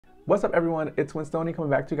What's up everyone, it's Winstonee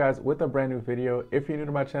coming back to you guys with a brand new video. If you're new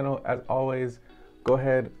to my channel, as always, go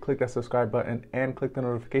ahead, click that subscribe button and click the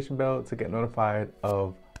notification bell to get notified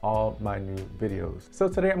of all my new videos. So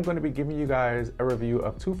today I'm going to be giving you guys a review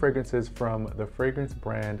of two fragrances from the fragrance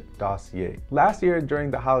brand Dossier. Last year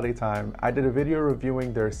during the holiday time, I did a video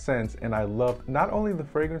reviewing their scents and I loved not only the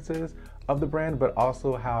fragrances of the brand, but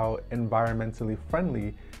also how environmentally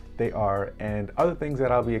friendly they are and other things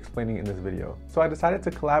that I'll be explaining in this video. So I decided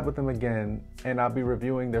to collab with them again and I'll be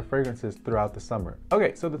reviewing their fragrances throughout the summer.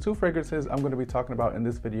 Okay, so the two fragrances I'm going to be talking about in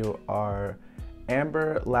this video are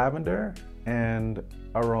Amber Lavender and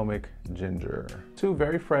Aromatic Ginger. Two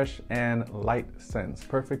very fresh and light scents,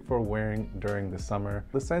 perfect for wearing during the summer.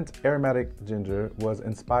 The scent Aromatic Ginger was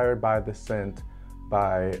inspired by the scent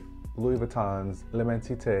by Louis Vuitton's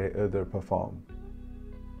L'Immensité Eau de Parfum.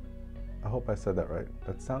 I hope I said that right.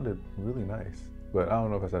 That sounded really nice, but I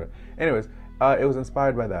don't know if I said it. Anyways, it was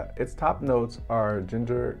inspired by that. Its top notes are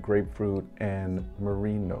ginger, grapefruit, and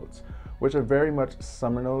marine notes, which are very much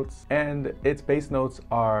summer notes. And its base notes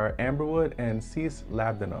are amberwood and cease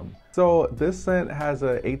labdanum. So this scent has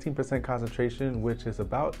a 18% concentration, which is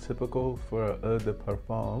about typical for eau de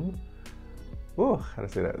parfum. Ooh, how to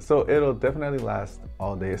say that? So it'll definitely last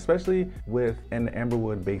all day, especially with an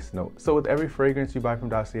amberwood base note. So with every fragrance you buy from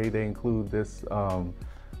Dossier, they include this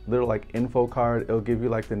little like info card. It'll give you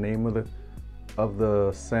like the name of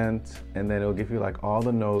the scent, and then it'll give you like all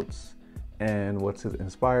the notes and what's it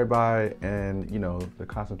inspired by, and you know, the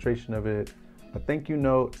concentration of it, a thank you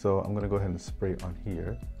note. So I'm gonna go ahead and spray it on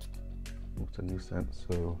here. It's a new scent,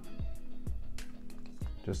 so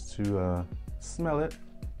just to smell it.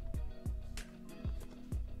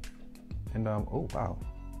 And oh wow,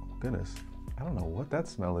 goodness. I don't know what that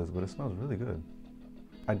smell is, but it smells really good.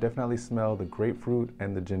 I definitely smell the grapefruit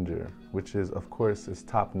and the ginger, which is of course its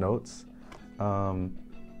top notes.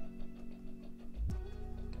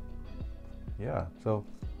 Yeah, so,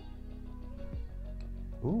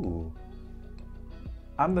 ooh.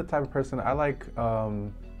 I'm the type of person, I like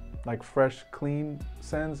fresh, clean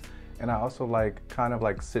scents, and I also like kind of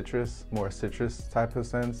like citrus, more citrus type of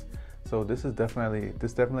scents. So this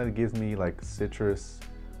definitely gives me like citrus,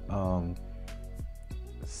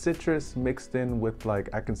 citrus mixed in with like,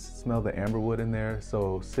 I can smell the amberwood in there.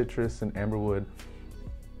 So citrus and amberwood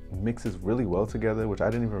mixes really well together, which I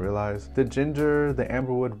didn't even realize. The ginger, the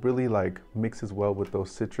amberwood really like mixes well with those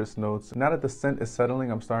citrus notes. Now that the scent is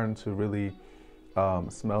settling, I'm starting to really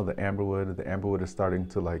smell the amberwood. The amberwood is starting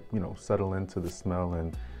to like, you know, settle into the smell,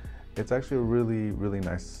 and it's actually a really, really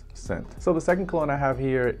nice scent. So the second cologne I have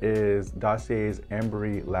here is Dossier's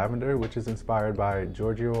Ambery Lavender, which is inspired by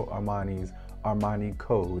Giorgio Armani's Armani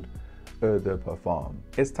Code Eau de Parfum.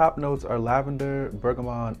 Its top notes are lavender,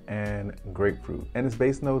 bergamot, and grapefruit. And its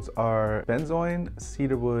base notes are benzoin,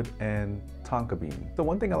 cedarwood, and tonka bean. The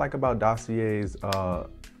one thing I like about Dossier's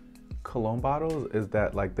cologne bottles is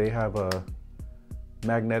that like they have a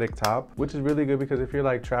magnetic top, which is really good because if you're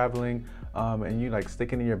like traveling and you like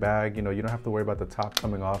stick it in your bag, you know, you don't have to worry about the top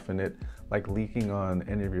coming off and it like leaking on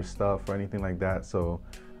any of your stuff or anything like that. So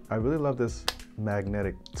I really love this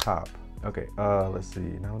magnetic top. Okay, let's see.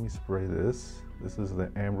 Now let me spray this. This is the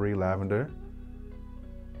Ambery Lavender.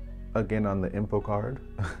 Again on the info card.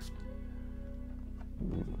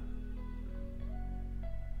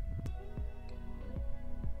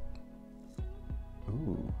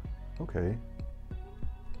 Ooh, okay.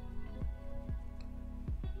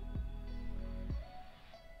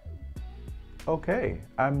 Okay,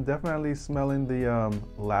 I'm definitely smelling the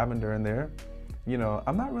lavender in there. You know,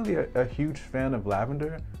 I'm not really a huge fan of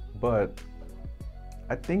lavender, but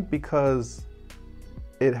I think because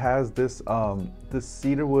it has this this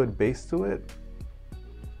cedarwood base to it,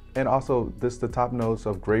 and also the top notes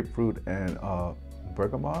of grapefruit and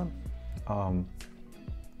bergamot,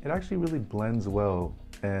 it actually really blends well.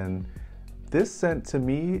 And this scent to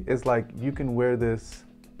me is like, you can wear this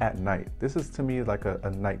at night. This is to me like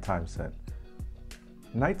a nighttime scent.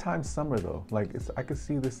 Nighttime summer though, like I could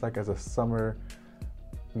see this like as a summer,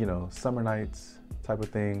 you know, summer nights type of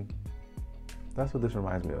thing. That's what this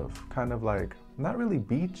reminds me of. Kind of like, not really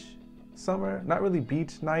beach summer, not really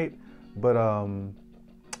beach night, but kind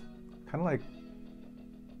of like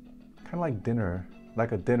dinner,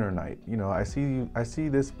 like a dinner night. You know, I see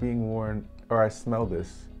this being worn, or I smell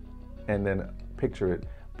this, and then picture it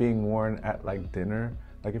being worn at like dinner.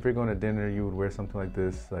 Like if you're going to dinner, you would wear something like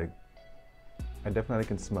this. Like, I definitely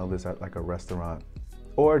can smell this at like a restaurant,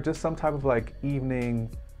 or just some type of like evening,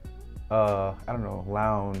 I don't know,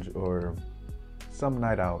 lounge or some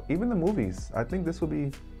night out. Even the movies, I think this would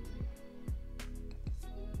be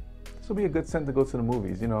This will be a good scent to go to the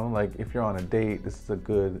movies, you know, like if you're on a date, this is a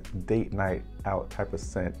good date night out type of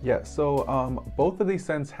scent. Yeah, so both of these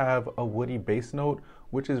scents have a woody base note,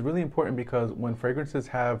 which is really important because when fragrances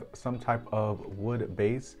have some type of wood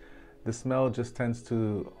base, the smell just tends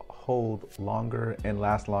to hold longer and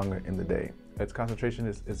last longer in the day. Its concentration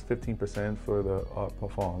is 15% for the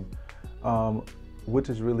Parfum, which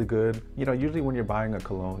is really good. You know, usually when you're buying a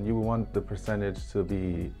cologne, you want the percentage to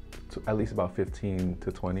be at least about 15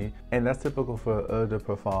 to 20, and that's typical for eau de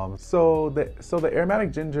parfum. So the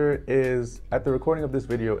aromatic ginger is, at the recording of this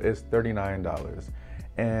video, is $39,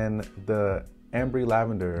 and the Ambery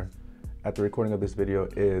lavender at the recording of this video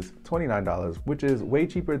is $29, which is way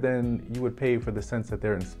cheaper than you would pay for the scents that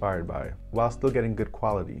they're inspired by, while still getting good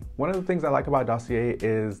quality. One of the things I like about Dossier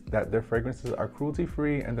is that their fragrances are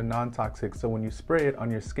cruelty-free and they're non-toxic, so when you spray it on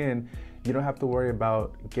your skin, you don't have to worry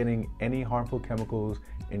about getting any harmful chemicals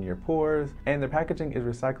in your pores, and their packaging is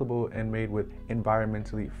recyclable and made with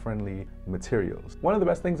environmentally friendly materials. One of the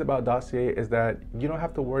best things about Dossier is that you don't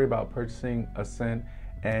have to worry about purchasing a scent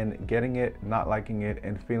and getting it, not liking it,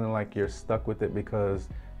 and feeling like you're stuck with it, because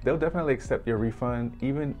they'll definitely accept your refund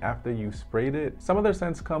even after you sprayed it. Some of their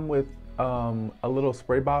scents come with a little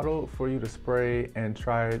spray bottle for you to spray and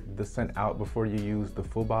try the scent out before you use the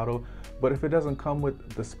full bottle. But if it doesn't come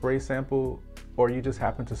with the spray sample, or you just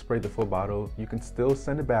happen to spray the full bottle, you can still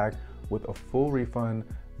send it back with a full refund,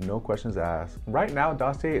 no questions asked. Right now,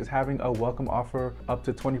 Dossier is having a welcome offer up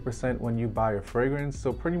to 20% when you buy a fragrance.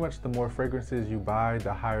 So pretty much the more fragrances you buy,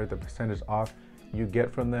 the higher the percentage off you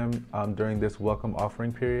get from them during this welcome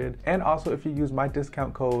offering period. And also, if you use my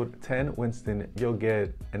discount code 10Winston, you'll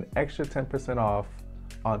get an extra 10% off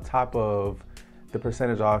on top of the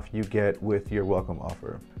percentage off you get with your welcome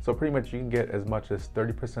offer. So pretty much you can get as much as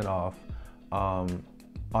 30% off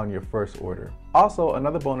on your first order. Also,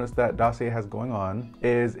 another bonus that Dossier has going on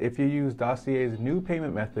is if you use Dossier's new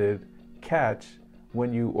payment method, Catch,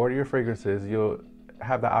 when you order your fragrances, you'll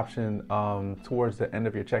have the option towards the end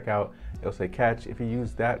of your checkout, it'll say Catch. If you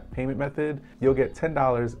use that payment method, you'll get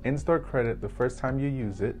 $10 in-store credit the first time you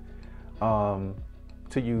use it to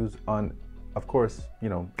use on, of course, you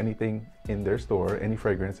know, anything in their store, any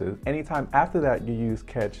fragrances. Anytime after that you use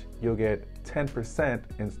Catch, you'll get 10%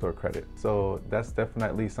 in-store credit. So that's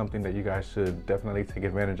definitely something that you guys should definitely take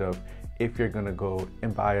advantage of if you're gonna go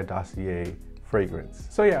and buy a Dossier fragrance.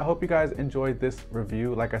 So yeah, I hope you guys enjoyed this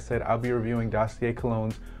review. Like I said, I'll be reviewing Dossier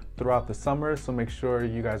colognes throughout the summer, so make sure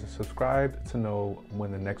you guys are subscribed to know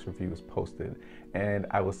when the next review is posted. And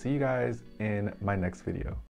I will see you guys in my next video.